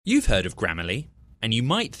You've heard of Grammarly, and you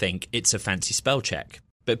might think it's a fancy spell check,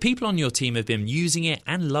 but people on your team have been using it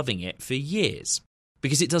and loving it for years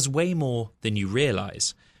because it does way more than you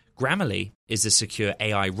realise. Grammarly is a secure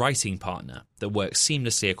AI writing partner that works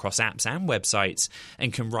seamlessly across apps and websites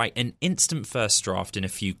and can write an instant first draft in a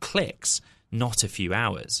few clicks, not a few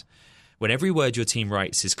hours. When every word your team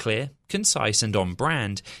writes is clear, concise and on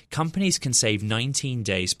brand, companies can save 19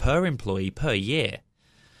 days per employee per year.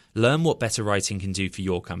 Learn what better writing can do for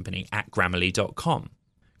your company at Grammarly.com.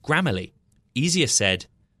 Grammarly. Easier said,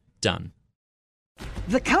 done.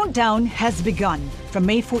 The countdown has begun. From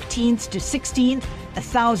May 14th to 16th,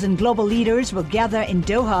 1,000 global leaders will gather in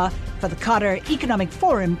Doha for the Qatar Economic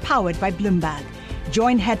Forum powered by Bloomberg.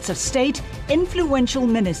 Join heads of state, influential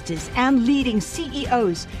ministers, and leading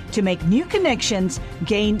CEOs to make new connections,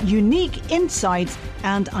 gain unique insights,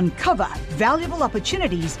 and uncover valuable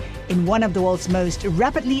opportunities in one of the world's most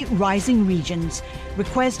rapidly rising regions.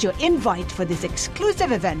 Request your invite for this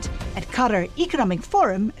exclusive event at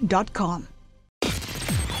QatarEconomicForum.com.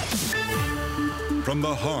 From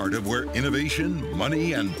the heart of where innovation,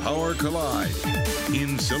 money, and power collide,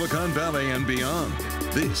 in Silicon Valley and beyond,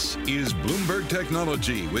 this is Bloomberg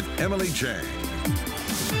Technology with Emily Chang.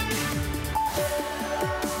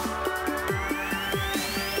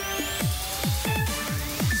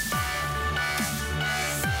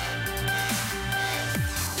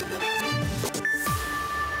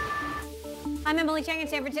 I'm Emily Chang in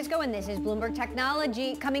San Francisco, and this is Bloomberg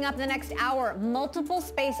Technology. Coming up in the next hour, multiple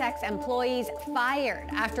SpaceX employees fired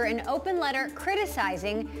after an open letter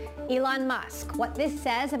criticizing Elon Musk. What this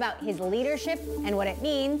says about his leadership and what it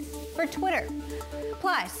means for Twitter.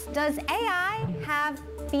 Plus, does AI have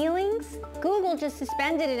feelings? Google just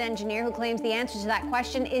suspended an engineer who claims the answer to that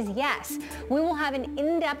question is yes. We will have an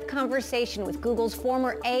in-depth conversation with Google's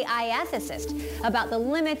former AI ethicist about the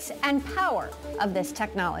limits and power of this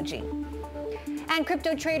technology. And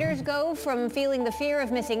crypto traders go from feeling the fear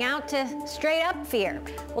of missing out to straight up fear.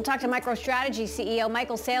 We'll talk to MicroStrategy CEO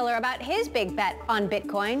Michael Saylor about his big bet on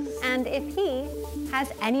Bitcoin and if he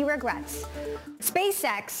has any regrets.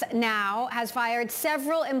 SpaceX now has fired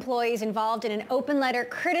several employees involved in an open letter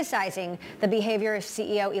criticizing the behavior of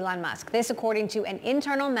CEO Elon Musk. This according to an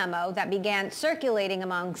internal memo that began circulating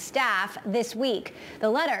among staff this week. The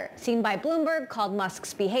letter, seen by Bloomberg, called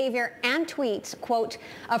Musk's behavior and tweets, quote,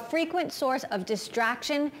 a frequent source of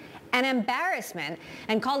distraction and embarrassment,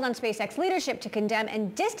 and called on SpaceX leadership to condemn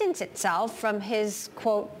and distance itself from his,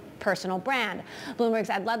 quote, personal brand. Bloomberg's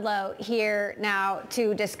Ed Ludlow here now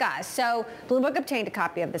to discuss. So Bloomberg obtained a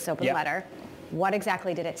copy of this open letter. What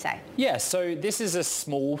exactly did it say? Yeah, so this is a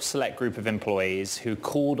small select group of employees who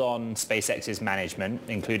called on SpaceX's management,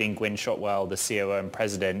 including Gwynne Shotwell, the COO and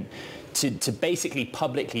president, to basically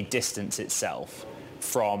publicly distance itself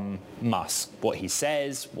from Musk, what he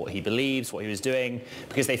says, what he believes, what he was doing,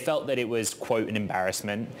 because they felt that it was, quote, an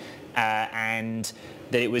embarrassment, and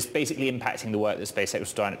that it was basically impacting the work that SpaceX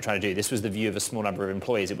was trying to do. This was the view of a small number of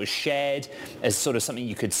employees. It was shared as sort of something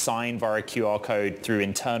you could sign via a QR code through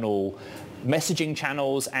internal messaging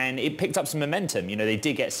channels, and it picked up some momentum. You know, they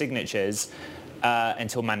did get signatures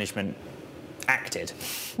until management acted.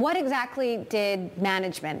 What exactly did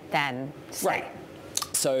management then say? Right.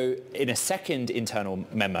 So in a second internal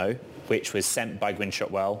memo, which was sent by Gwynne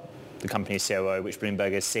Shotwell, the company's COO, which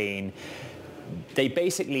Bloomberg has seen, they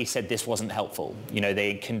basically said this wasn't helpful. You know,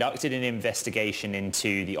 they conducted an investigation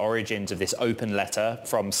into the origins of this open letter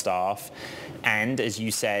from staff. And as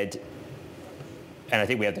you said, and I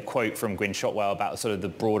think we had the quote from Gwynne Shotwell about sort of the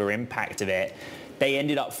broader impact of it, they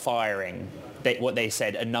ended up firing what they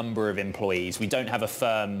said, a number of employees. We don't have a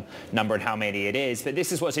firm number on how many it is, but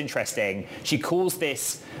this is what's interesting. She calls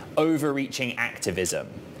this overreaching activism.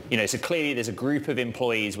 You know, so clearly there's a group of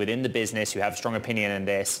employees within the business who have strong opinion on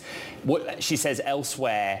this. What she says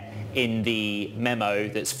elsewhere in the memo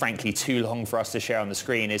that's frankly too long for us to share on the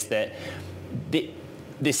screen is that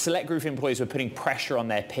this select group of employees were putting pressure on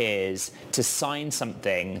their peers to sign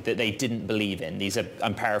something that they didn't believe in.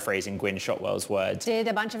 I'm paraphrasing Gwynne Shotwell's words. Did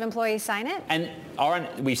a bunch of employees sign it? And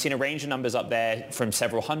we've seen a range of numbers up there from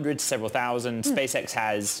several hundred to several thousand. SpaceX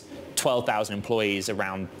has 12,000 employees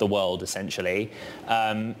around the world, essentially.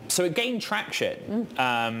 So it gained traction.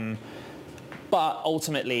 But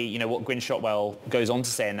ultimately, you know, what Gwynne Shotwell goes on to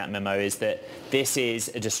say in that memo is that this is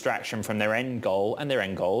a distraction from their end goal, and their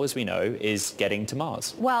end goal, as we know, is getting to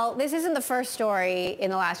Mars. Well, this isn't the first story in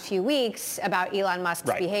the last few weeks about Elon Musk's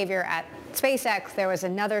behavior at SpaceX. There was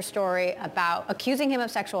another story about accusing him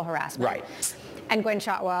of sexual harassment. Right. And Gwynne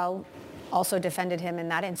Shotwell also defended him in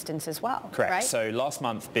that instance as well. Correct. Right? So last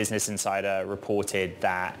month, Business Insider reported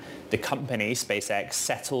that the company, SpaceX,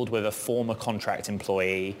 settled with a former contract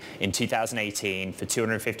employee in 2018 for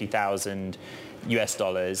 $250,000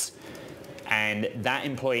 US. And that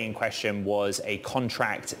employee in question was a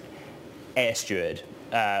contract air steward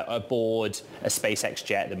aboard a SpaceX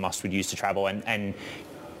jet that Musk would use to travel. And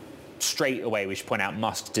straight away, we should point out,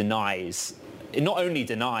 Musk not only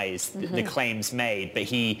denies the claims made, but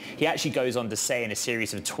he actually goes on to say in a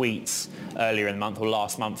series of tweets earlier in the month or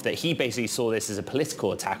last month that he basically saw this as a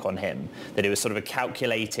political attack on him, that it was sort of a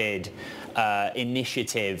calculated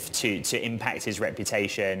initiative to impact his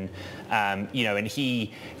reputation, and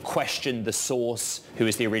he questioned the source, who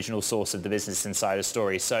is the original source of the Business Insider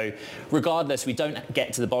story. So regardless, we don't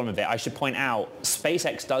get to the bottom of it. I should point out,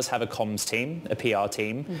 SpaceX does have a comms team, a PR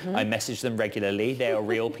team. I message them regularly. They are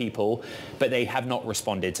real people, but they have not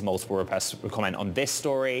responded to multiple requests for comment on this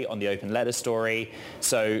story, on the open letter story.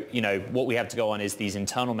 So, what we have to go on is these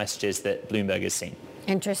internal messages that Bloomberg has seen.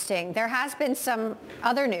 Interesting. There has been some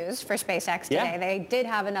other news for SpaceX today. Yeah. They did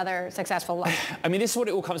have another successful launch. I mean, this is what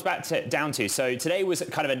it all comes down to. So today was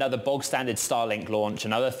kind of another bog standard Starlink launch,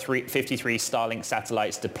 another 53 Starlink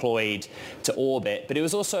satellites deployed to orbit, but it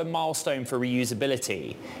was also a milestone for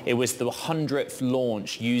reusability. It was the 100th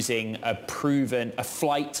launch using a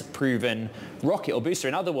flight-proven rocket or booster.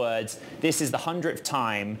 In other words, this is the 100th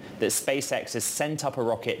time that SpaceX has sent up a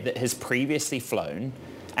rocket that has previously flown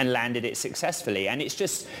and landed it successfully. And it's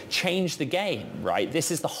just changed the game, right?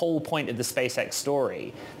 This is the whole point of the SpaceX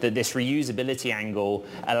story, that this reusability angle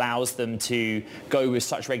allows them to go with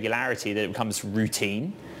such regularity that it becomes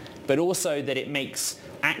routine, but also that it makes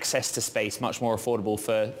access to space much more affordable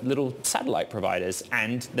for little satellite providers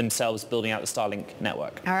and themselves building out the Starlink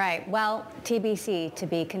network. All right. Well, TBC to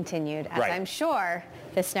be continued, as Right. I'm sure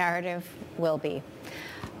this narrative will be.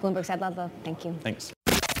 Bloomberg's Ed Ludlow, thank you. Thanks.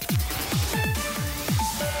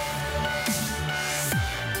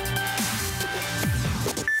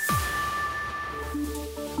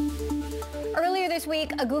 Earlier this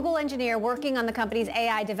week, a Google engineer working on the company's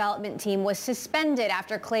AI development team was suspended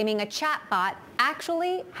after claiming a chatbot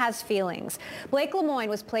actually has feelings. Blake Lemoine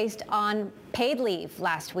was placed on paid leave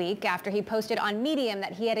last week after he posted on Medium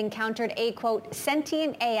that he had encountered a, quote,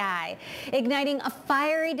 sentient AI, igniting a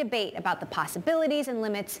fiery debate about the possibilities and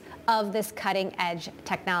limits of this cutting-edge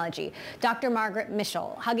technology. Dr. Margaret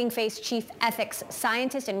Mitchell, Hugging Face chief ethics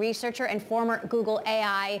scientist and researcher and former Google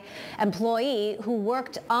AI employee who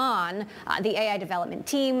worked on the AI development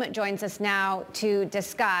team, joins us now to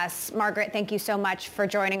discuss. Margaret, thank you so much for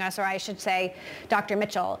joining us, or I should say, Dr.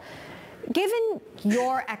 Mitchell. Given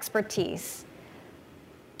your expertise,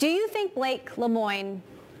 do you think Blake Lemoine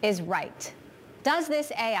is right? Does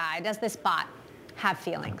this AI, does this bot have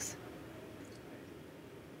feelings?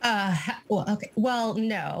 Well,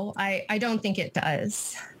 no, I don't think it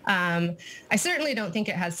does. I certainly don't think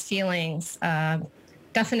it has feelings.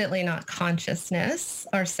 Definitely not consciousness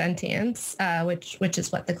or sentience, which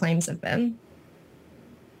is what the claims have been.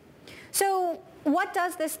 So what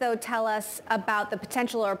does this, though, tell us about the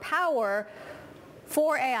potential or power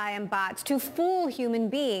for AI and bots to fool human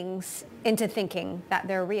beings into thinking that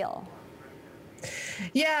they're real?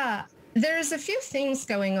 Yeah, there's a few things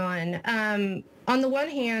going on. On the one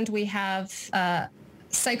hand, we have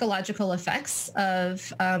psychological effects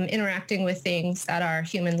of interacting with things that are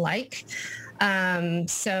human-like.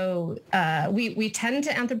 So we tend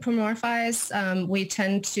to anthropomorphize. We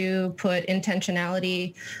tend to put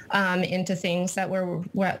intentionality into things that we're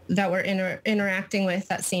interacting with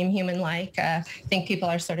that seem human-like. I think people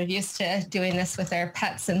are sort of used to doing this with their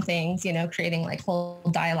pets and things, creating like whole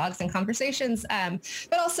dialogues and conversations,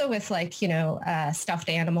 but also with stuffed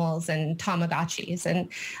animals and Tamagotchis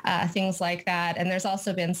and things like that. And there's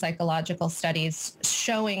also been psychological studies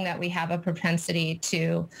showing that we have a propensity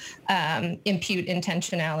to impute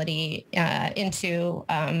intentionality into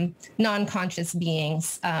non-conscious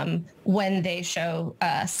beings when they show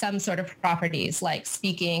some sort of properties like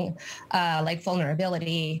speaking, like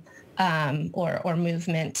vulnerability, or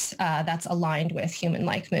movement that's aligned with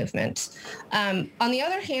human-like movement. On the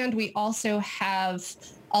other hand, we also have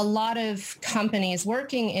a lot of companies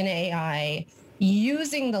working in AI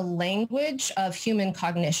using the language of human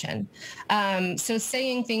cognition. So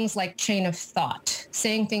saying things like chain of thought,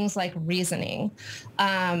 saying things like reasoning,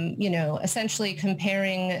 essentially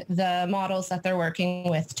comparing the models that they're working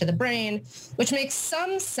with to the brain, which makes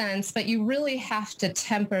some sense, but you really have to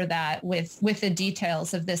temper that with the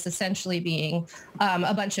details of this essentially being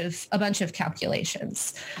a bunch of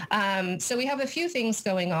calculations. So we have a few things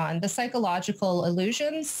going on: the psychological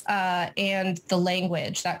illusions and the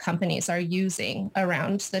language that companies are using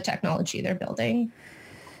around the technology they're building.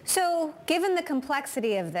 So, given the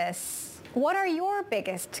complexity of this, what are your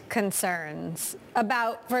biggest concerns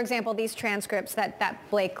about, for example, these transcripts that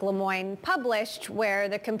Blake Lemoine published, where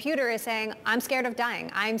the computer is saying, I'm scared of dying,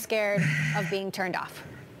 I'm scared of being turned off?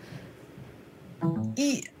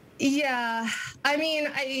 Yeah, I mean,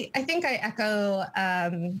 I think I echo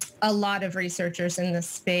a lot of researchers in this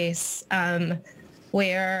space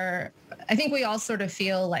where I think we all sort of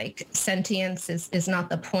feel like sentience is not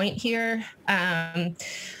the point here.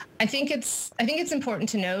 I think it's important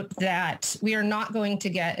to note that we are not going to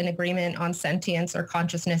get an agreement on sentience or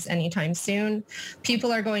consciousness anytime soon.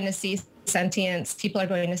 People are going to see sentience, people are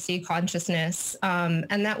going to see consciousness,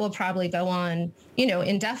 and that will probably go on,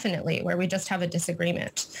 indefinitely, where we just have a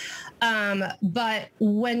disagreement. But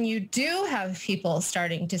when you do have people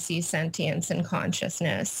starting to see sentience and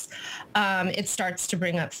consciousness, it starts to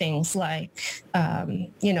bring up things like,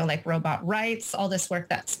 like robot rights, all this work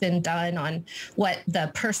that's been done on what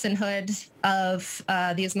the personhood of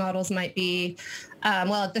these models might be.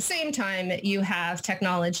 Well, at the same time, you have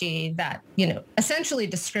technology that, essentially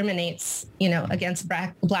discriminates, against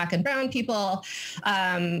black and brown people,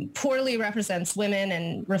 poorly represents women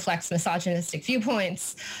and reflects misogynistic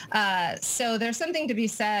viewpoints. So there's something to be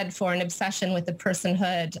said for an obsession with the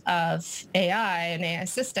personhood of AI and AI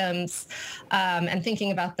systems, and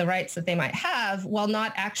thinking about the rights that they might have while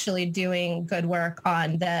not actually doing good work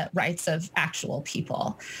on the rights of actual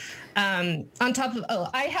people. On top of,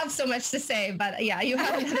 I have so much to say, but yeah, you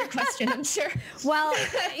have another question, I'm sure. Well,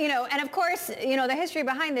 and of course, the history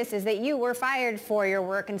behind this is that you were fired for your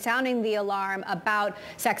work in sounding the alarm about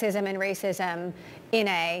sexism and racism in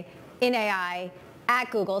AI at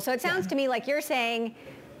Google. So it sounds to me like you're saying,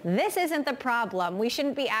 this isn't the problem. We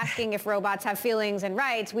shouldn't be asking if robots have feelings and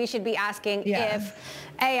rights. We should be asking if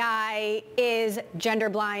AI is gender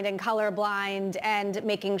blind and color blind, and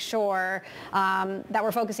making sure that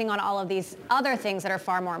we're focusing on all of these other things that are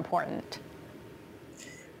far more important.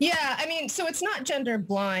 Yeah, I mean, so it's not gender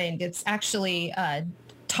blind. It's actually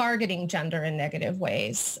targeting gender in negative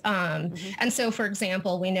ways. And so, for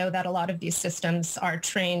example, we know that a lot of these systems are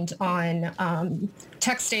trained on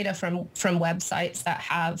text data from websites that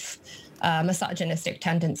have misogynistic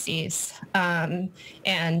tendencies, and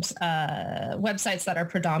websites that are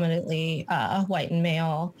predominantly white and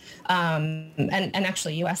male, and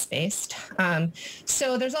actually US-based.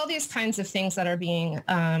 So there's all these kinds of things that are being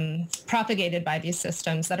propagated by these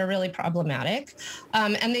systems that are really problematic.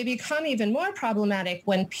 And they become even more problematic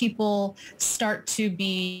when people start to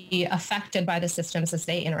be affected by the systems as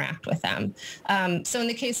they interact with them. So in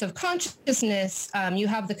the case of consciousness, you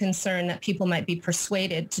have the concern that people might be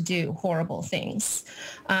persuaded to do horrible things.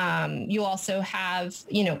 You also have,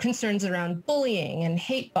 concerns around bullying and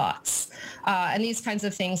hate bots, and these kinds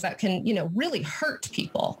of things that can, really hurt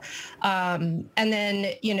people. And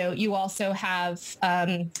then, you also have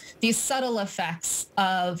these subtle effects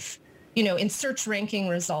of, in search ranking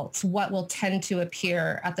results, what will tend to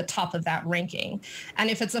appear at the top of that ranking. And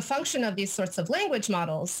if it's a function of these sorts of language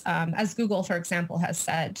models, as Google, for example, has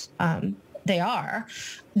said, they are,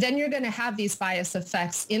 then you're going to have these bias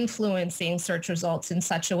effects influencing search results in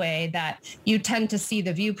such a way that you tend to see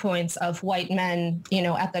the viewpoints of white men,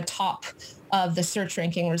 at the top of the search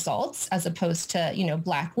ranking results, as opposed to,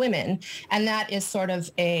 black women. And that is sort of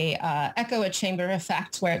a echo chamber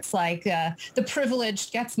effect, where it's like the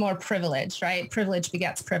privileged gets more privileged, right? Privilege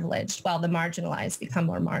begets privileged, while the marginalized become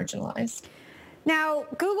more marginalized. Now,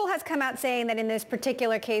 Google has come out saying that in this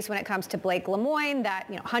particular case, when it comes to Blake Lemoine, that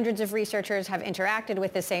hundreds of researchers have interacted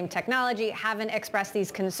with the same technology, haven't expressed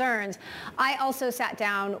these concerns. I also sat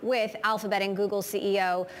down with Alphabet and Google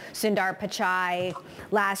CEO Sundar Pichai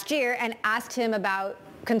last year and asked him about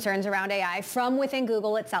concerns around AI from within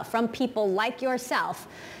Google itself, from people like yourself.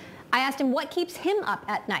 I asked him what keeps him up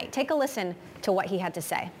at night. Take a listen to what he had to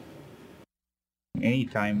say.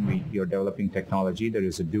 Anytime you're developing technology, there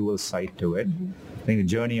is a dual side to it. I think the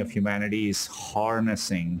journey of humanity is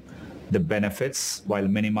harnessing the benefits while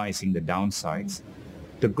minimizing the downsides.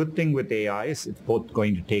 The good thing with AI is it's both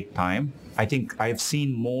going to take time. I think I've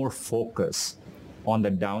seen more focus on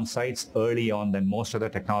the downsides early on than most of the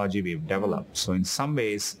technology we've developed. So in some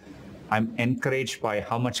ways, I'm encouraged by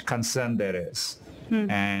how much concern there is.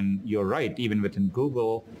 And you're right, even within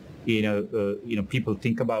Google, people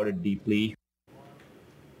think about it deeply.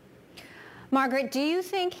 Margaret, do you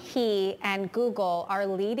think he and Google are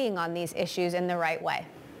leading on these issues in the right way?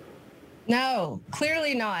 No,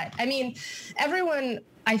 clearly not. I mean, everyone,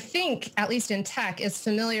 I think, at least in tech, is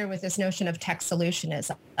familiar with this notion of tech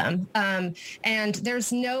solutionism. And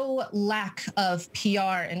there's no lack of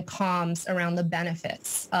PR and comms around the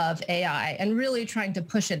benefits of AI and really trying to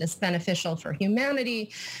push it as beneficial for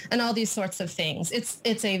humanity and all these sorts of things.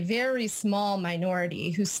 It's a very small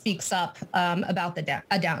minority who speaks up about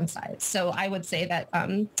a downside. So I would say that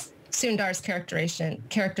Sundar's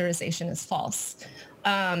characterization is false.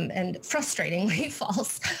 And frustratingly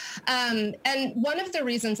false. And one of the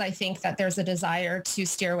reasons I think that there's a desire to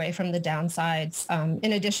steer away from the downsides,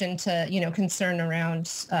 in addition to, concern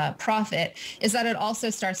around profit, is that it also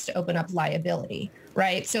starts to open up liability,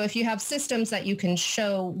 right? So if you have systems that you can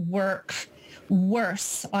show work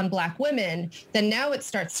worse on Black women, then now it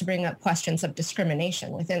starts to bring up questions of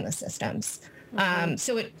discrimination within the systems.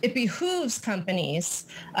 So it behooves companies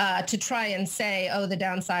to try and say, oh, the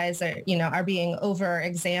downsides are being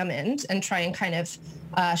over-examined and try and kind of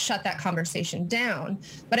shut that conversation down.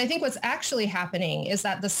 But I think what's actually happening is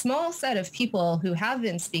that the small set of people who have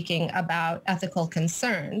been speaking about ethical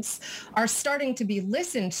concerns are starting to be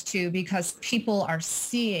listened to because people are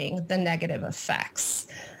seeing the negative effects.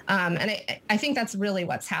 And I think that's really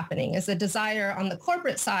what's happening, is a desire on the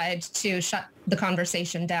corporate side to shut the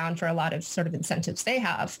conversation down for a lot of sort of incentives they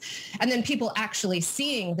have. And then people actually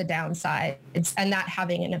seeing the downsides and that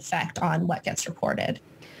having an effect on what gets reported.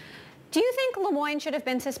 Do you think Lemoine should have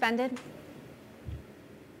been suspended?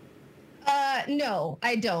 No,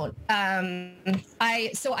 I don't.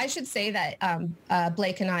 So I should say that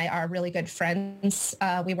Blake and I are really good friends.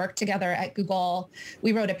 We worked together at Google.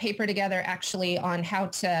 We wrote a paper together actually on how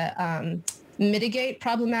to mitigate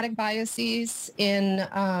problematic biases in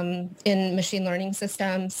machine learning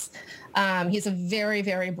systems. He's a very,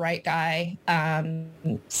 very bright guy.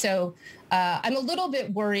 So I'm a little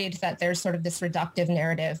bit worried that there's sort of this reductive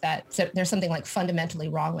narrative that there's something like fundamentally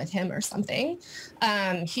wrong with him or something.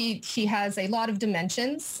 He has a lot of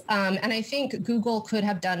dimensions, and I think Google could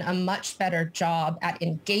have done a much better job at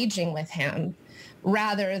engaging with him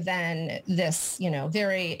rather than this,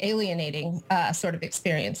 very alienating sort of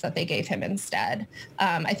experience that they gave him instead.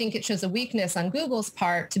 I think it shows a weakness on Google's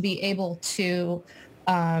part to be able to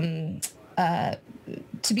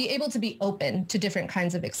be open to different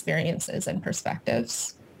kinds of experiences and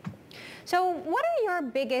perspectives. So what are your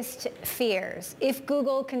biggest fears if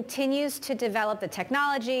Google continues to develop the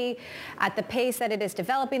technology at the pace that it is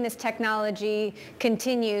developing this technology,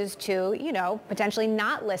 continues to, potentially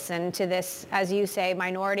not listen to this, as you say,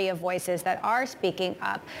 minority of voices that are speaking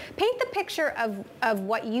up? Paint the picture of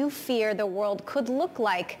what you fear the world could look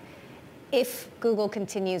like if Google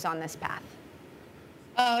continues on this path.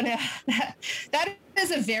 Oh, no, that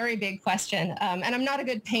is a very big question. And I'm not a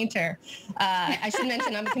good painter. I should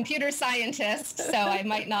mention I'm a computer scientist, so I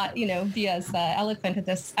might not, be as eloquent at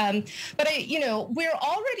this. But we're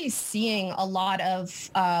already seeing a lot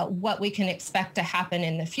of what we can expect to happen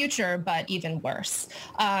in the future, but even worse.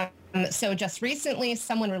 So just recently,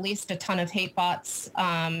 someone released a ton of hate bots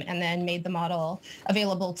and then made the model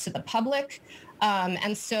available to the public.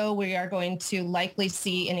 And so we are going to likely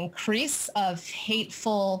see an increase of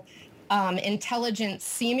hateful, intelligent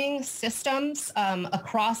seeming systems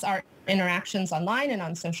across our interactions online and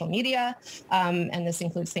on social media. And this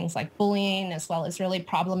includes things like bullying, as well as really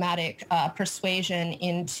problematic persuasion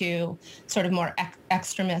into sort of more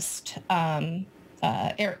extremist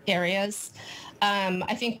areas.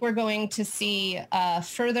 I think we're going to see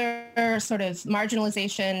further sort of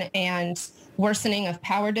marginalization and worsening of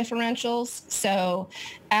power differentials. So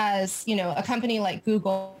as, a company like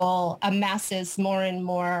Google amasses more and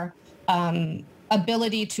more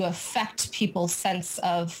ability to affect people's sense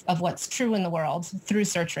of what's true in the world through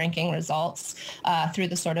search ranking results, through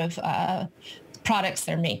the sort of products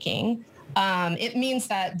they're making, it means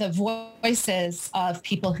that the voices of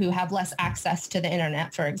people who have less access to the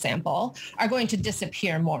internet, for example, are going to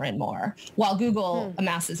disappear more and more while Google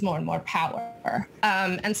amasses more and more power.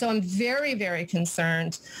 And so I'm very, very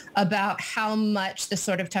concerned about how much this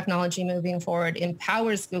sort of technology moving forward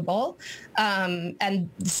empowers Google and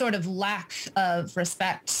the sort of lack of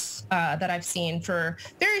respect that I've seen for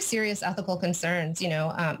very serious ethical concerns.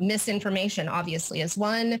 Misinformation obviously is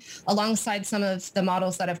one, alongside some of the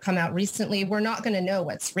models that have come out recently constantly, we're not going to know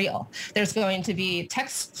what's real. There's going to be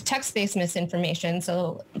text-based misinformation,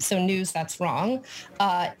 so news that's wrong,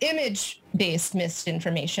 image-based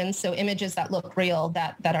misinformation, so images that look real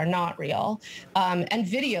that are not real, and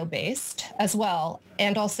video-based as well,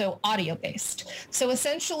 and also audio-based. So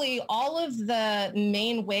essentially, all of the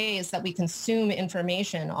main ways that we consume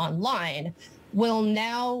information online will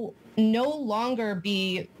now no longer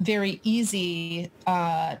be very easy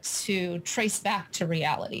to trace back to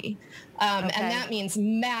reality. And that means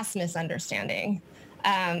mass misunderstanding.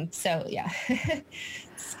 So yeah,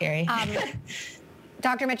 scary.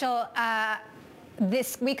 Dr. Mitchell,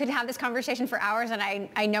 we could have this conversation for hours, and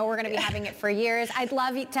I know we're going to be having it for years. I'd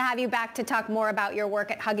love to have you back to talk more about your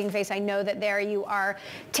work at Hugging Face. I know that there you are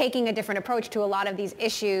taking a different approach to a lot of these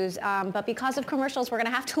issues, but because of commercials, we're going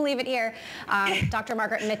to have to leave it here. Dr.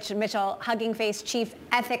 Margaret Mitchell, Hugging Face Chief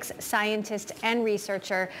Ethics Scientist and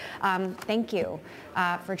Researcher, thank you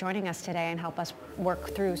for joining us today and help us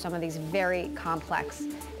work through some of these very complex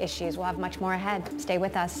issues. We'll have much more ahead. Stay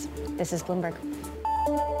with us. This is Bloomberg.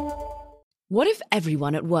 What if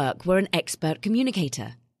everyone at work were an expert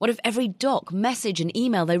communicator? What if every doc, message and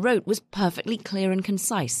email they wrote was perfectly clear and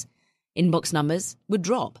concise? Inbox numbers would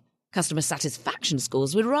drop, customer satisfaction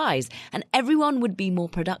scores would rise, and everyone would be more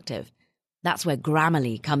productive. That's where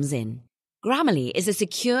Grammarly comes in. Grammarly is a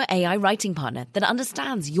secure AI writing partner that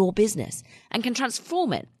understands your business and can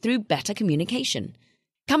transform it through better communication.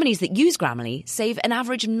 Companies that use Grammarly save an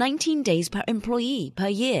average of 19 days per employee per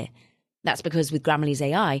year. That's because with Grammarly's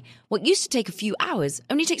AI, what used to take a few hours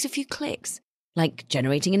only takes a few clicks, like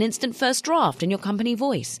generating an instant first draft in your company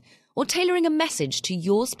voice, or tailoring a message to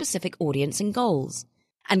your specific audience and goals.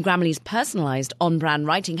 And Grammarly's personalized on-brand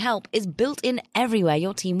writing help is built in everywhere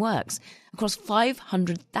your team works, across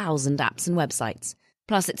 500,000 apps and websites.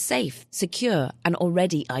 Plus, it's safe, secure, and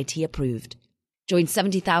already IT approved. Join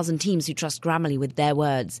 70,000 teams who trust Grammarly with their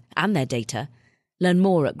words and their data. Learn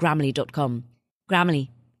more at Grammarly.com. Grammarly.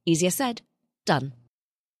 Easier said, done.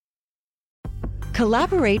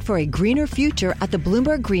 Collaborate for a greener future at the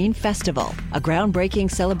Bloomberg Green Festival, a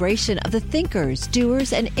groundbreaking celebration of the thinkers,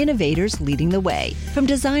 doers, and innovators leading the way. From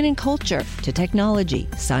design and culture to technology,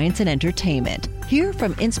 science, and entertainment. Hear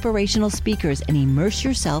from inspirational speakers and immerse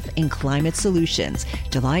yourself in climate solutions.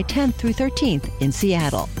 July 10th through 13th in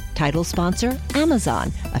Seattle. Title sponsor,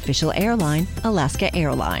 Amazon. Official airline, Alaska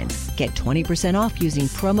Airlines. Get 20% off using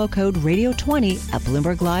promo code radio20 at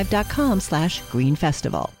BloombergLive.com/Green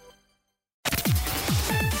Festival.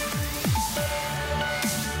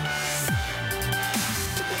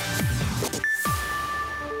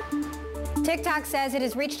 TikTok says it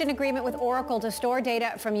has reached an agreement with Oracle to store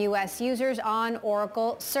data from U.S. users on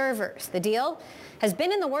Oracle servers. The deal has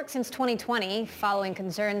been in the works since 2020, following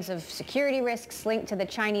concerns of security risks linked to the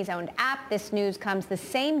Chinese-owned app. This news comes the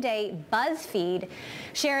same day BuzzFeed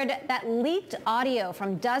shared that leaked audio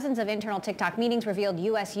from dozens of internal TikTok meetings revealed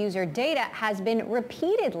U.S. user data has been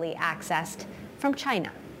repeatedly accessed from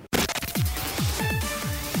China.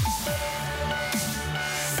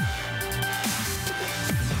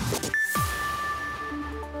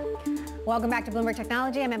 Welcome back to Bloomberg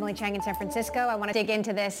Technology. I'm Emily Chang in San Francisco. I want to dig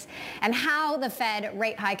into this and how the Fed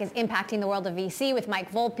rate hike is impacting the world of VC with Mike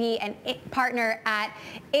Volpe, and partner at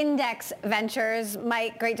Index Ventures.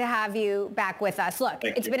 Mike, great to have you back with us. Look,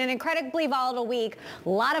 it's been an incredibly volatile week, a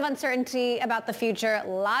lot of uncertainty about the future, a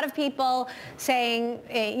lot of people saying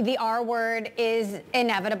the R word is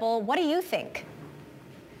inevitable. What do you think?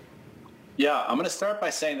 Yeah, I'm going to start by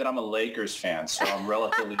saying that I'm a Lakers fan, so I'm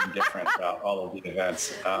relatively indifferent about all of the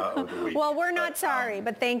events of the week. Well, we're not sorry,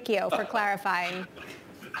 but thank you for clarifying.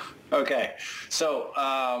 Okay, so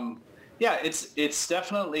yeah, it's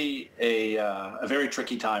definitely a very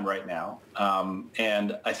tricky time right now,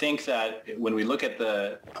 and I think that when we look at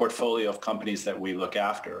the portfolio of companies that we look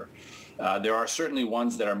after, there are certainly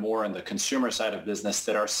ones that are more in the consumer side of business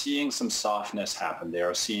that are seeing some softness happen. They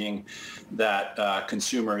are seeing that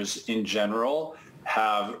consumers in general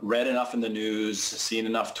have read enough in the news, seen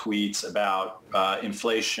enough tweets about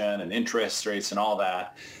inflation and interest rates and all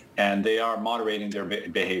that, and they are moderating their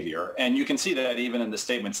behavior. And you can see that even in the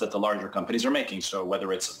statements that the larger companies are making. So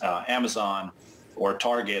whether it's Amazon or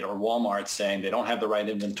Target or Walmart saying they don't have the right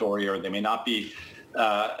inventory or they may not be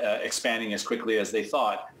expanding as quickly as they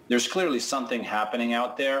thought, there's clearly something happening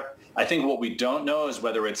out there. I think what we don't know is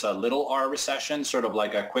whether it's a little R recession, sort of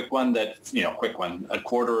like a quick one that, a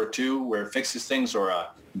quarter or two where it fixes things, or a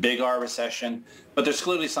big R recession. But there's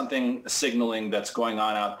clearly something signaling that's going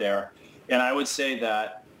on out there. And I would say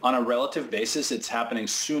that on a relative basis, it's happening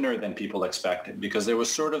sooner than people expected, because there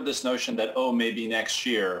was sort of this notion that, maybe next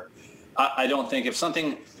year. I don't think if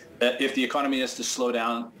something if the economy is to slow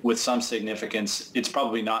down with some significance, it's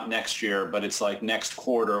probably not next year, but it's like next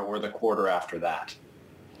quarter or the quarter after that.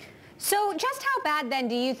 So just how bad then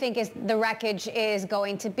do you think the wreckage is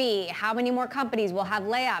going to be? How many more companies will have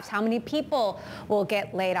layoffs? How many people will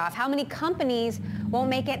get laid off? How many companies won't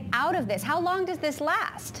make it out of this? How long does this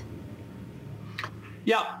last?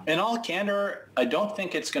 Yeah, in all candor, I don't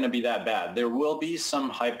think it's going to be that bad. There will be some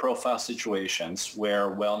high-profile situations where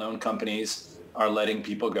well-known companies are letting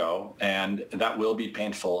people go, and that will be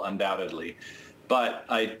painful, undoubtedly. But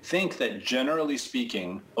I think that generally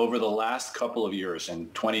speaking, over the last couple of years in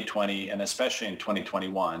 2020 and especially in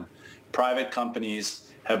 2021, private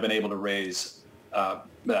companies have been able to raise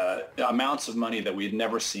amounts of money that we've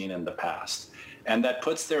never seen in the past. And that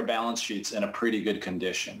puts their balance sheets in a pretty good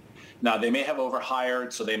condition. Now, they may have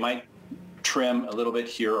overhired, so they might trim a little bit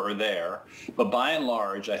here or there. But by and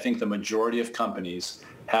large, I think the majority of companies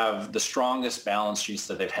have the strongest balance sheets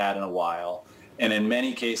that they've had in a while, and in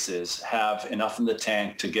many cases have enough in the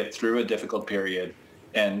tank to get through a difficult period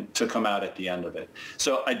and to come out at the end of it.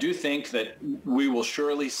 So I do think that we will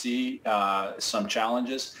surely see some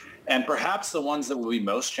challenges. And perhaps the ones that will be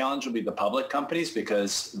most challenged will be the public companies,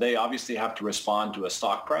 because they obviously have to respond to a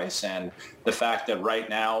stock price and the fact that right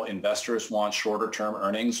now investors want shorter term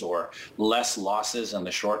earnings or less losses in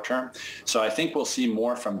the short term. So I think we'll see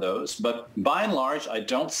more from those. But by and large, I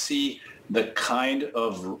don't see the kind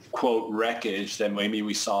of, quote, wreckage that maybe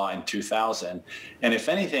we saw in 2000. And if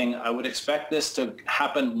anything, I would expect this to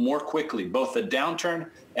happen more quickly, both the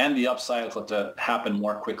downturn and the upcycle to happen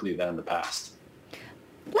more quickly than in the past.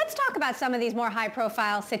 Let's talk about some of these more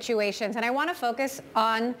high-profile situations, and I want to focus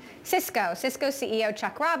on Cisco. Cisco CEO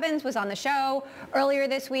Chuck Robbins was on the show earlier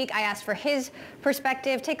this week. I asked for his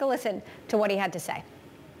perspective. Take a listen to what he had to say.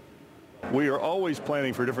 We are always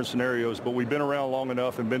planning for different scenarios, but we've been around long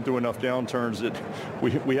enough and been through enough downturns that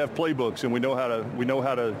we have playbooks, and we know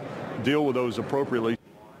how to deal with those appropriately.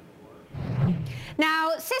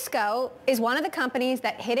 Now, Cisco is one of the companies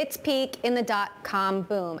that hit its peak in the dot-com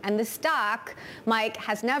boom. And the stock, Mike,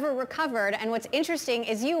 has never recovered. And what's interesting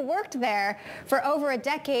is you worked there for over a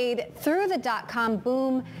decade through the dot-com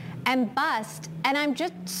boom and bust. And I'm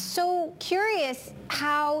just so curious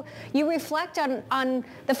how you reflect on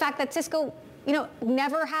the fact that Cisco,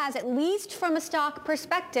 never has, at least from a stock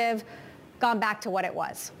perspective, gone back to what it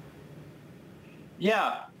was.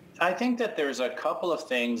 Yeah. I think that there's a couple of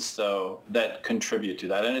things, though, that contribute to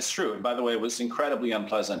that. And it's true. By the way, it was incredibly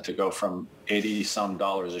unpleasant to go from $80-some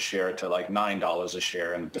a share to like $9 a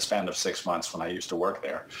share in the span of 6 months when I used to work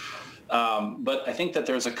there. But I think that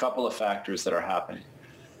there's a couple of factors that are happening.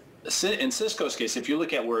 In Cisco's case, if you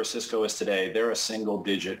look at where Cisco is today, they're a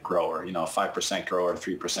single-digit grower, 5% grower,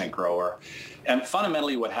 3% grower. And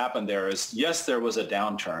fundamentally what happened there is, yes, there was a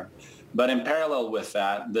downturn. But in parallel with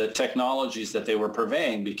that, the technologies that they were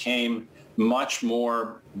purveying became much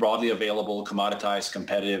more broadly available, commoditized,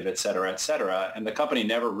 competitive, et cetera, et cetera. And the company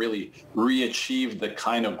never really re-achieved the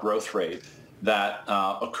kind of growth rate that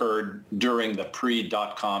occurred during the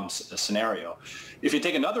pre-dot-com scenario. If you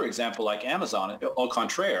take another example like Amazon, au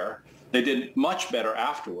contraire, they did much better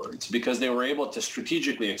afterwards because they were able to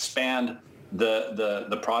strategically expand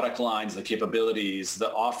the product lines, the capabilities,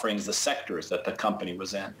 the offerings, the sectors that the company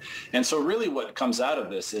was in. And so really what comes out of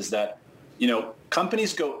this is that,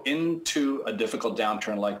 companies go into a difficult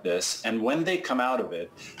downturn like this, and when they come out of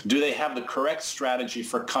it, do they have the correct strategy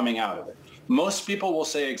for coming out of it? Most people will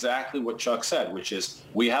say exactly what Chuck said, which is,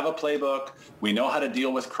 we have a playbook, we know how to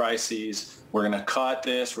deal with crises, we're going to cut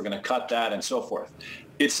this, we're going to cut that, and so forth.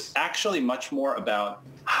 It's actually much more about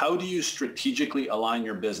how do you strategically align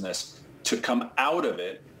your business to come out of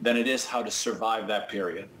it than it is how to survive that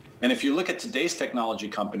period. And if you look at today's technology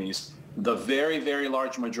companies, the very, very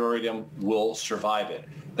large majority of them will survive it.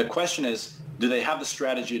 The question is, do they have the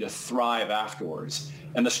strategy to thrive afterwards?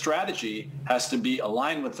 And the strategy has to be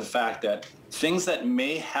aligned with the fact that things that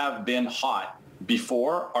may have been hot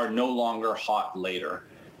before are no longer hot later.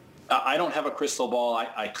 I don't have a crystal ball.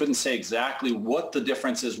 I couldn't say exactly what the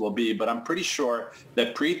differences will be, but I'm pretty sure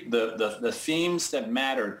that the themes that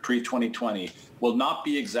mattered pre-2020 will not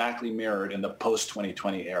be exactly mirrored in the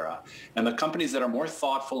post-2020 era. And the companies that are more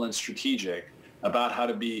thoughtful and strategic about how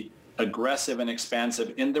to be aggressive and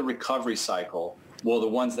expansive in the recovery cycle will the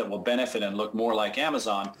ones that will benefit and look more like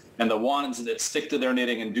Amazon, and the ones that stick to their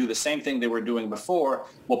knitting and do the same thing they were doing before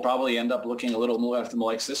will probably end up looking a little more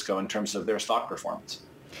like Cisco in terms of their stock performance.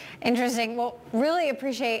 Interesting. Well, really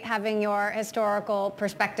appreciate having your historical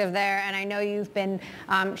perspective there, and I know you've been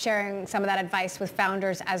sharing some of that advice with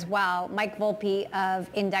founders as well. Mike Volpe of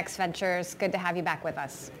Index Ventures, good to have you back with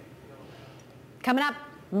us. Coming up,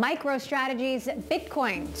 MicroStrategy's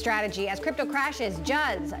Bitcoin strategy as crypto crashes.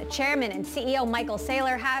 Does Chairman and CEO Michael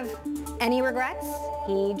Saylor have any regrets?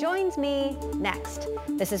 He joins me next.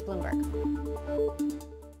 This is Bloomberg.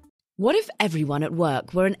 What if everyone at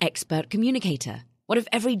work were an expert communicator? What if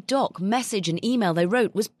every doc, message and email they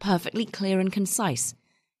wrote was perfectly clear and concise?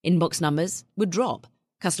 Inbox numbers would drop,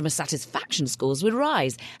 customer satisfaction scores would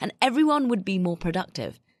rise, and everyone would be more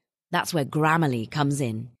productive. That's where Grammarly comes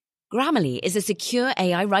in. Grammarly is a secure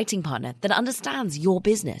AI writing partner that understands your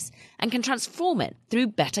business and can transform it through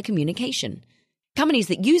better communication. Companies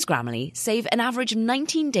that use Grammarly save an average of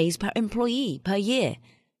 19 days per employee per year.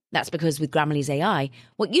 That's because with Grammarly's AI,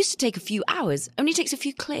 what used to take a few hours only takes a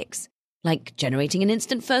few clicks, like generating an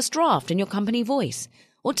instant first draft in your company voice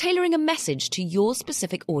or tailoring a message to your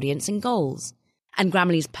specific audience and goals. And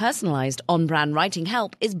Grammarly's personalized on-brand writing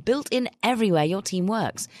help is built in everywhere your team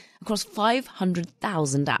works, across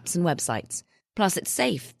 500,000 apps and websites. Plus, it's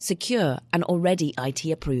safe, secure, and already IT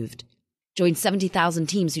approved. Join 70,000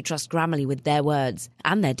 teams who trust Grammarly with their words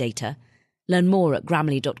and their data. Learn more at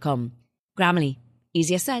Grammarly.com. Grammarly.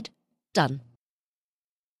 Easier said, done.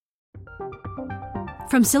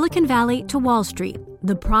 From Silicon Valley to Wall Street,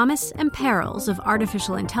 the promise and perils of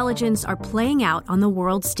artificial intelligence are playing out on the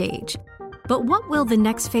world stage. But what will the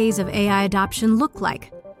next phase of AI adoption look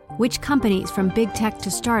like? Which companies from big tech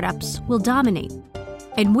to startups will dominate?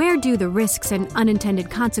 And where do the risks and unintended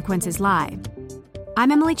consequences lie?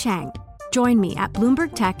 I'm Emily Chang. Join me at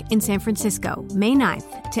Bloomberg Tech in San Francisco, May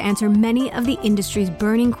 9th, to answer many of the industry's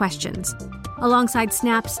burning questions, alongside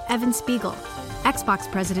Snap's Evan Spiegel,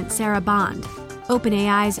 Xbox President Sarah Bond,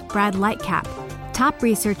 OpenAI's Brad Lightcap, top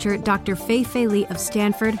researcher Dr. Fei-Fei Li of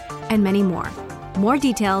Stanford, and many more. More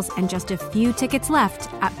details and just a few tickets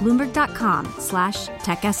left at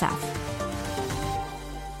Bloomberg.com/TechSF.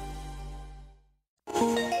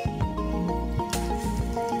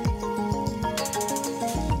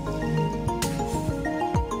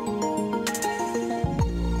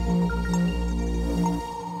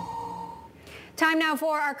 Time now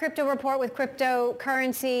for our crypto report with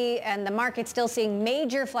cryptocurrency and the market still seeing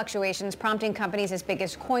major fluctuations, prompting companies as big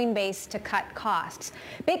as Coinbase to cut costs.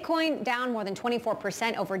 Bitcoin down more than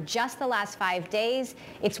 24% over just the last 5 days.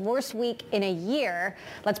 Its worst week in a year.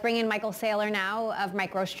 Let's bring in Michael Saylor now of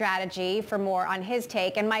MicroStrategy for more on his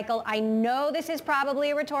take. And Michael, I know this is probably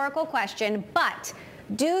a rhetorical question, but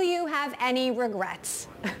do you have any regrets?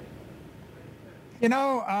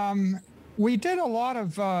 We did a lot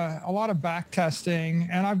of back testing,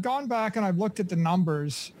 and I've gone back and I've looked at the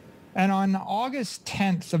numbers. And on August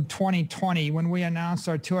 10th of 2020, when we announced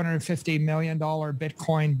our $250 million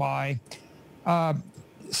Bitcoin buy,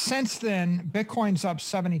 since then, Bitcoin's up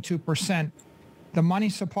 72%. The money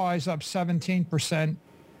supply is up 17%.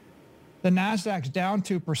 The Nasdaq's down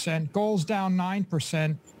 2%. Gold's down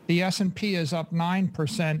 9%. The S&P is up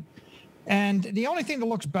 9%. And the only thing that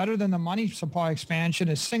looks better than the money supply expansion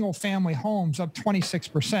is single-family homes up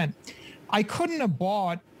 26%. I couldn't have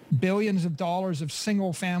bought billions of dollars of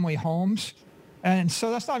single-family homes, and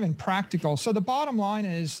so that's not even practical. So the bottom line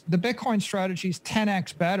is the Bitcoin strategy is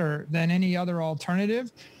 10x better than any other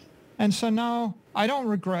alternative. And so no, I don't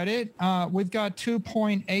regret it. We've got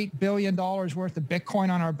 $2.8 billion worth of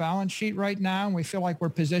Bitcoin on our balance sheet right now, and we feel like we're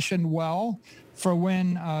positioned well for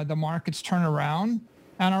when the markets turn around.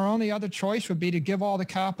 And our only other choice would be to give all the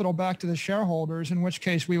capital back to the shareholders, in which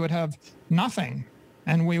case we would have nothing.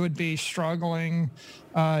 And we would be struggling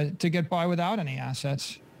to get by without any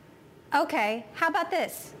assets. Okay, how about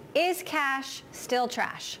this? Is cash still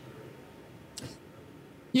trash?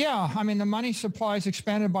 Yeah, I mean, the money supply has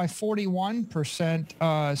expanded by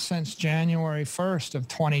 41% since January 1st of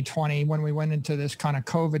 2020, when we went into this kind of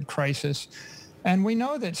COVID crisis. And we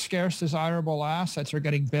know that scarce, desirable assets are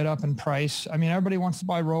getting bid up in price. I mean, everybody wants to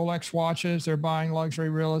buy Rolex watches. They're buying luxury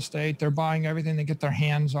real estate. They're buying everything they get their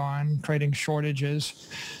hands on, creating shortages.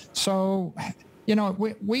 So,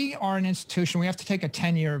 we are an institution. We have to take a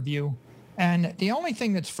 10-year view. And the only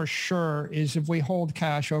thing that's for sure is if we hold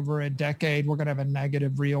cash over a decade, we're going to have a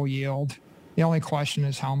negative real yield. The only question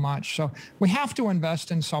is how much. So we have to invest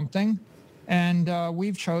in something. And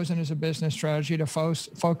we've chosen as a business strategy to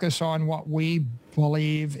focus on what we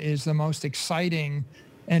believe is the most exciting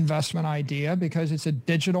investment idea, because it's a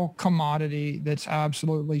digital commodity that's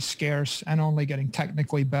absolutely scarce and only getting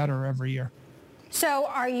technically better every year. So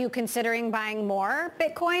are you considering buying more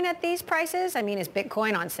Bitcoin at these prices? I mean, is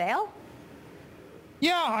Bitcoin on sale?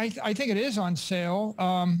 Yeah, I think it is on sale.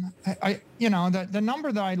 The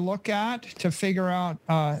number that I look at to figure out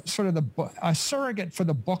sort of a surrogate for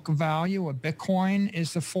the book value of Bitcoin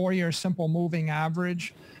is the 4-year simple moving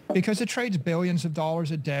average because it trades billions of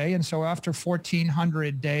dollars a day. And so after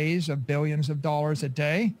 1,400 days of billions of dollars a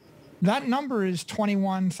day, that number is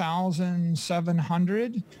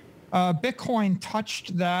 21,700. Bitcoin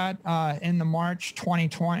touched that in the March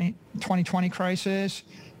 2020 crisis.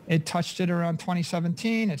 It touched it around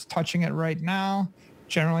 2017. It's touching it right now.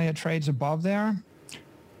 Generally, it trades above there.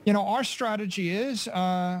 You know, our strategy is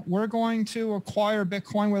we're going to acquire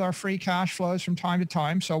Bitcoin with our free cash flows from time to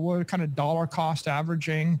time. So we're kind of dollar cost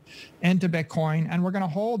averaging into Bitcoin, and we're going to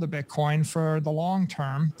hold the Bitcoin for the long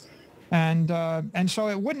term. And so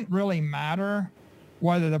it wouldn't really matter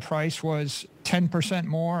whether the price was 10%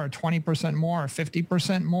 more or 20% more or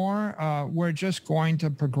 50% more. We're just going to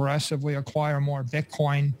progressively acquire more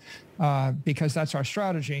Bitcoin because that's our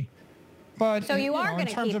strategy. But so you are going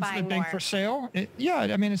to keep buying more. For sale, I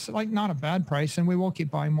mean, it's like not a bad price, and we will keep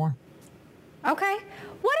buying more. Okay.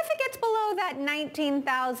 What if it gets below that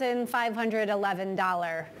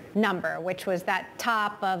 $19,511 number, which was that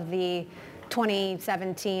top of the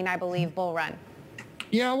 2017, I believe, bull run?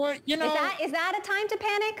 Yeah, well, you know, is that a time to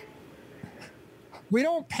panic? We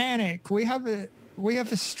don't panic. We have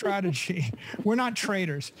a strategy. We're not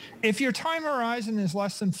traders. If your time horizon is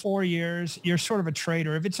less than 4 years, you're sort of a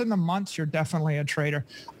trader. If it's in the months, you're definitely a trader.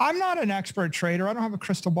 I'm not an expert trader. I don't have a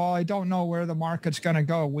crystal ball. I don't know where the market's going to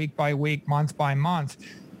go week by week, month by month.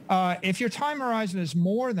 If your time horizon is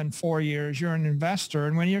more than 4 years, you're an investor.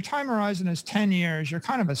 And when your time horizon is 10 years, you're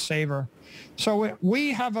kind of a saver. So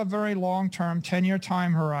we have a very long-term 10-year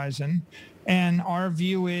time horizon. And our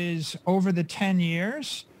view is over the 10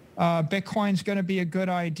 years, Bitcoin's going to be a good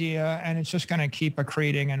idea, and it's just going to keep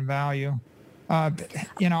accreting in value.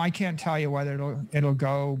 You know, I can't tell you whether it'll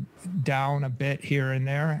go down a bit here and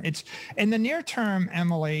there. It's in the near term,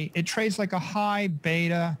 Emily, it trades like a high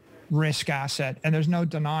beta risk asset, and there's no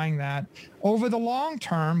denying that. Over the long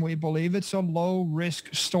term, we believe it's a low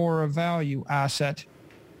risk store of value asset.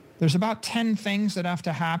 There's about 10 things that have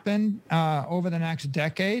to happen over the next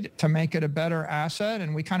decade to make it a better asset,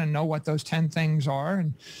 and we kind of know what those 10 things are.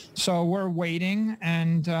 And so we're waiting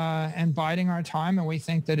and biding our time, and we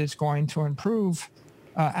think that it's going to improve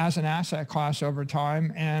as an asset class over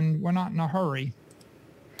time, and we're not in a hurry.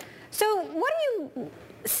 So what do you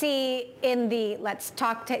see in the,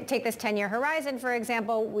 take this 10-year horizon, for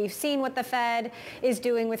example. We've seen what the Fed is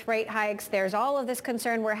doing with rate hikes. There's all of this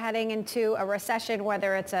concern we're heading into a recession,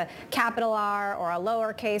 whether it's a capital R or a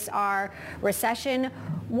lowercase r recession.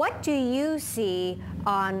 What do you see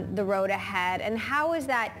on the road ahead, and how is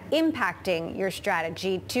that impacting your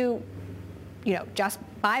strategy to, just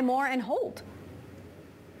buy more and hold?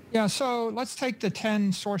 Yeah, so let's take the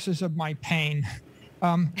 10 sources of my pain.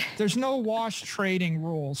 There's no wash trading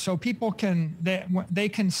rules, so people they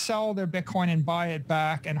can sell their Bitcoin and buy it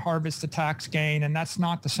back and harvest the tax gain, and that's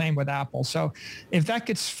not the same with Apple. So if that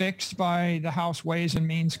gets fixed by the House Ways and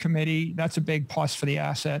Means Committee, that's a big plus for the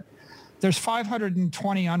asset. There's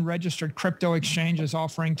 520 unregistered crypto exchanges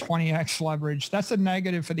offering 20x leverage. That's a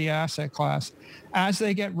negative for the asset class. As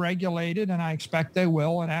they get regulated, and I expect they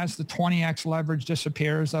will, and as the 20x leverage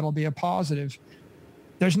disappears, that'll be a positive.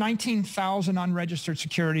 There's 19,000 unregistered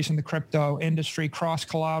securities in the crypto industry,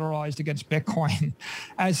 cross-collateralized against Bitcoin.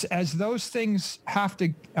 As those things have to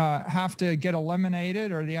get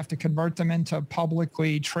eliminated, or they have to convert them into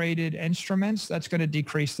publicly traded instruments, that's going to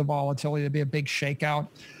decrease the volatility. There'll be a big shakeout.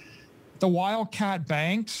 The wildcat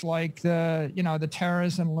banks like the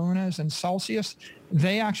Terras and Lunas and Celsius,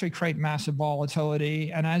 they actually create massive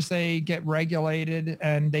volatility. And as they get regulated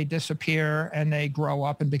and they disappear and they grow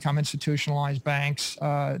up and become institutionalized banks,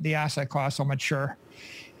 the asset class will mature.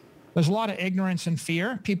 There's a lot of ignorance and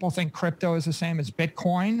fear. People think crypto is the same as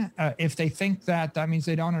Bitcoin. If they think that, that means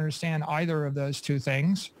they don't understand either of those two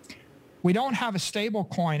things. We don't have a stable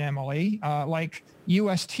coin, Emily. Like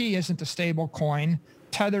UST isn't a stable coin.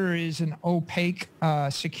 Tether is an opaque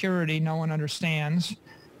security no one understands.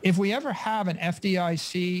 If we ever have an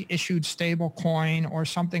FDIC issued stable coin or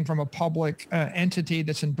something from a public entity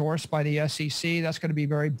that's endorsed by the SEC, that's going to be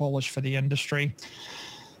very bullish for the industry.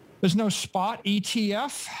 There's no spot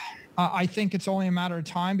ETF. I think it's only a matter of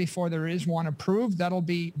time before there is one approved. That'll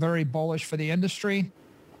be very bullish for the industry.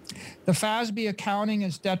 The FASB accounting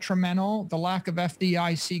is detrimental. The lack of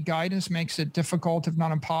FDIC guidance makes it difficult, if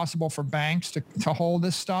not impossible, for banks to hold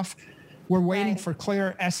this stuff. We're waiting for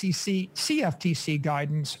clear SEC, CFTC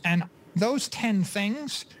guidance. And those 10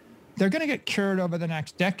 things, they're going to get cured over the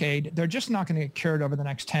next decade. They're just not going to get cured over the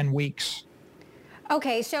next 10 weeks.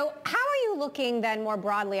 Okay, so how are you looking then more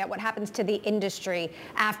broadly at what happens to the industry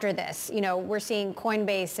after this? We're seeing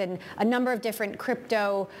Coinbase and a number of different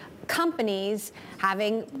crypto companies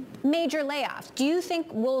having major layoffs. Do you think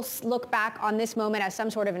we'll look back on this moment as some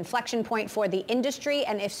sort of inflection point for the industry?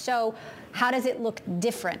 And if so, how does it look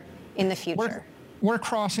different in the future? We're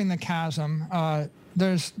crossing the chasm.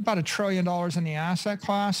 There's about $1 trillion in the asset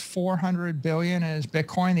class. 400 billion is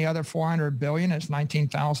Bitcoin. The other 400 billion is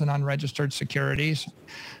 19,000 unregistered securities.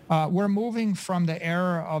 We're moving from the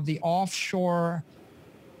era of the offshore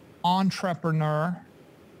entrepreneur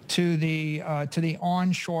to the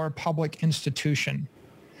onshore public institution.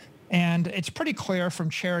 And it's pretty clear from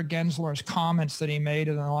Chair Gensler's comments that he made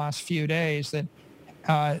in the last few days that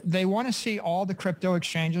they want to see all the crypto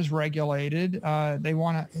exchanges regulated. They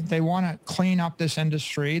want to clean up this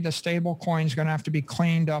industry. The stable coin is going to have to be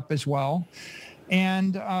cleaned up as well.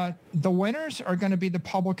 And the winners are going to be the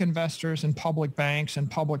public investors and public banks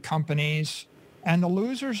and public companies. And the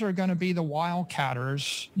losers are going to be the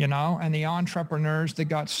wildcatters, and the entrepreneurs that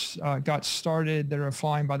got started, that are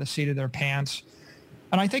flying by the seat of their pants.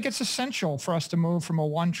 And I think it's essential for us to move from a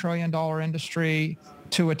 $1 trillion industry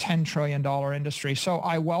to a $10 trillion industry. So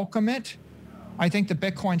I welcome it. I think the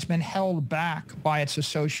Bitcoin's been held back by its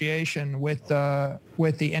association with the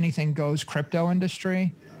anything goes crypto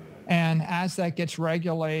industry. And as that gets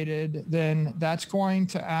regulated, then that's going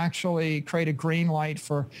to actually create a green light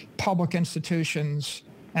for public institutions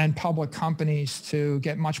and public companies to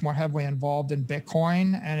get much more heavily involved in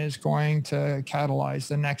Bitcoin, and is going to catalyze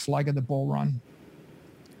the next leg of the bull run.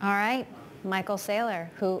 All right. Michael Saylor,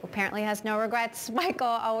 who apparently has no regrets. Michael,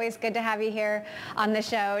 always good to have you here on the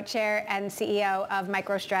show, Chair and CEO of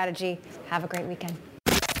MicroStrategy. Have a great weekend.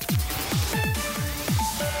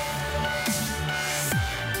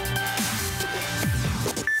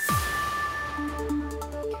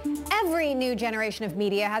 Every new generation of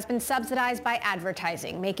media has been subsidized by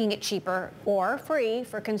advertising, making it cheaper or free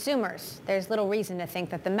for consumers. There's little reason to think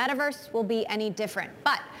that the metaverse will be any different.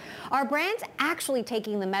 But are brands actually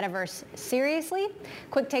taking the metaverse seriously?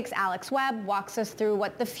 Quick Take's Alex Webb walks us through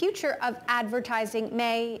what the future of advertising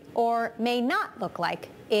may or may not look like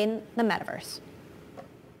in the metaverse.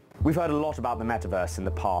 We've heard a lot about the metaverse in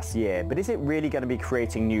the past year, but is it really going to be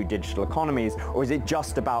creating new digital economies, or is it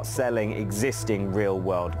just about selling existing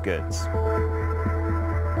real-world goods?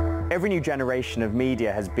 Every new generation of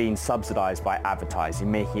media has been subsidized by advertising,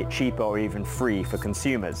 making it cheaper or even free for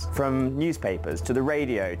consumers. From newspapers to the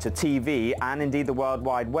radio to TV and indeed the World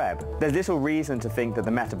Wide Web. There's little reason to think that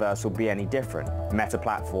the metaverse will be any different. Meta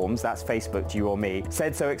Platforms, that's Facebook to you or me,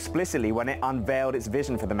 said so explicitly when it unveiled its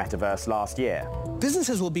vision for the metaverse last year.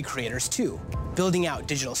 Businesses will be creators too, building out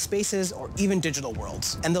digital spaces or even digital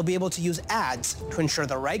worlds. And they'll be able to use ads to ensure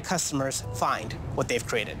the right customers find what they've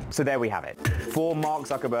created. So there we have it. For Mark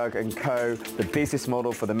Zuckerberg and co, the business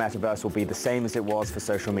model for the metaverse will be the same as it was for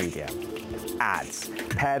social media. Ads.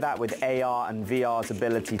 Pair that with AR and VR's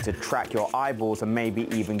ability to track your eyeballs and maybe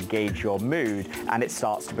even gauge your mood, and it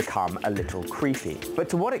starts to become a little creepy. But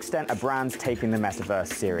to what extent are brands taking the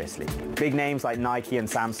metaverse seriously? Big names like Nike and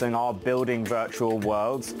Samsung are building virtual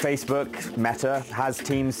worlds. Facebook, Meta, has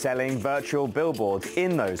teams selling virtual billboards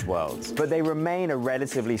in those worlds. But they remain a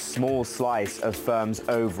relatively small slice of firms'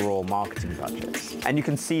 overall marketing budgets. And you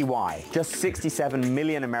can see why. Just 67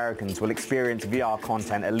 million Americans will experience VR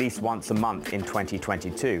content at least once a month in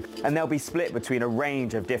 2022, and they'll be split between a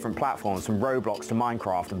range of different platforms from Roblox to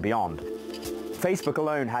Minecraft and beyond. Facebook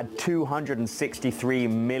alone had 263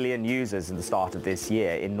 million users at the start of this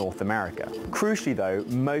year in North America. Crucially though,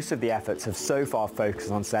 most of the efforts have so far focused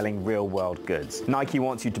on selling real-world goods. Nike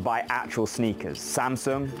wants you to buy actual sneakers,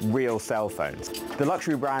 Samsung, real cell phones. The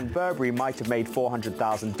luxury brand Burberry might have made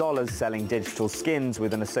 $400,000 selling digital skins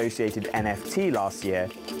with an associated NFT last year,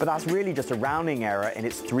 but that's really just a rounding error in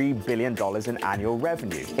its $3 billion in annual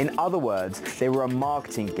revenue. In other words, they were a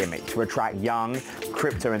marketing gimmick to attract young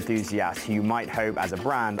crypto enthusiasts who you might hope as a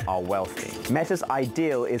brand are wealthy. Meta's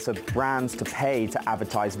ideal is for brands to pay to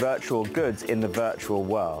advertise virtual goods in the virtual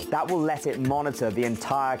world. That will let it monitor the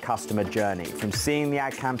entire customer journey, from seeing the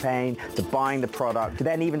ad campaign to buying the product to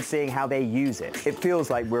then even seeing how they use it. It feels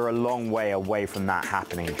like we're a long way away from that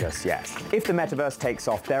happening just yet. If the metaverse takes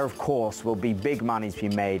off, there of course will be big money to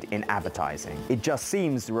be made in advertising. It just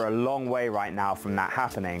seems we're a long way right now from that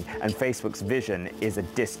happening, and Facebook's vision is a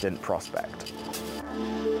distant prospect.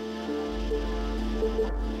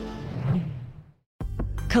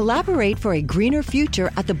 Collaborate for a greener future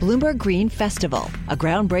at the Bloomberg Green Festival, a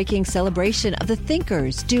groundbreaking celebration of the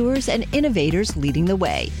thinkers, doers, and innovators leading the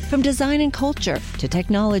way. From design and culture to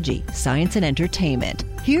technology, science, and entertainment.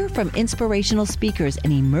 Hear from inspirational speakers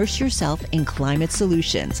and immerse yourself in climate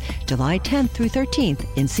solutions. July 10th through 13th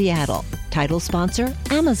in Seattle. Title sponsor,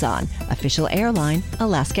 Amazon. Official airline,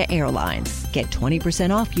 Alaska Airlines. Get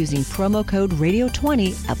 20% off using promo code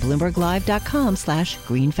radio20 at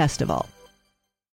BloombergLive.com/Green Festival.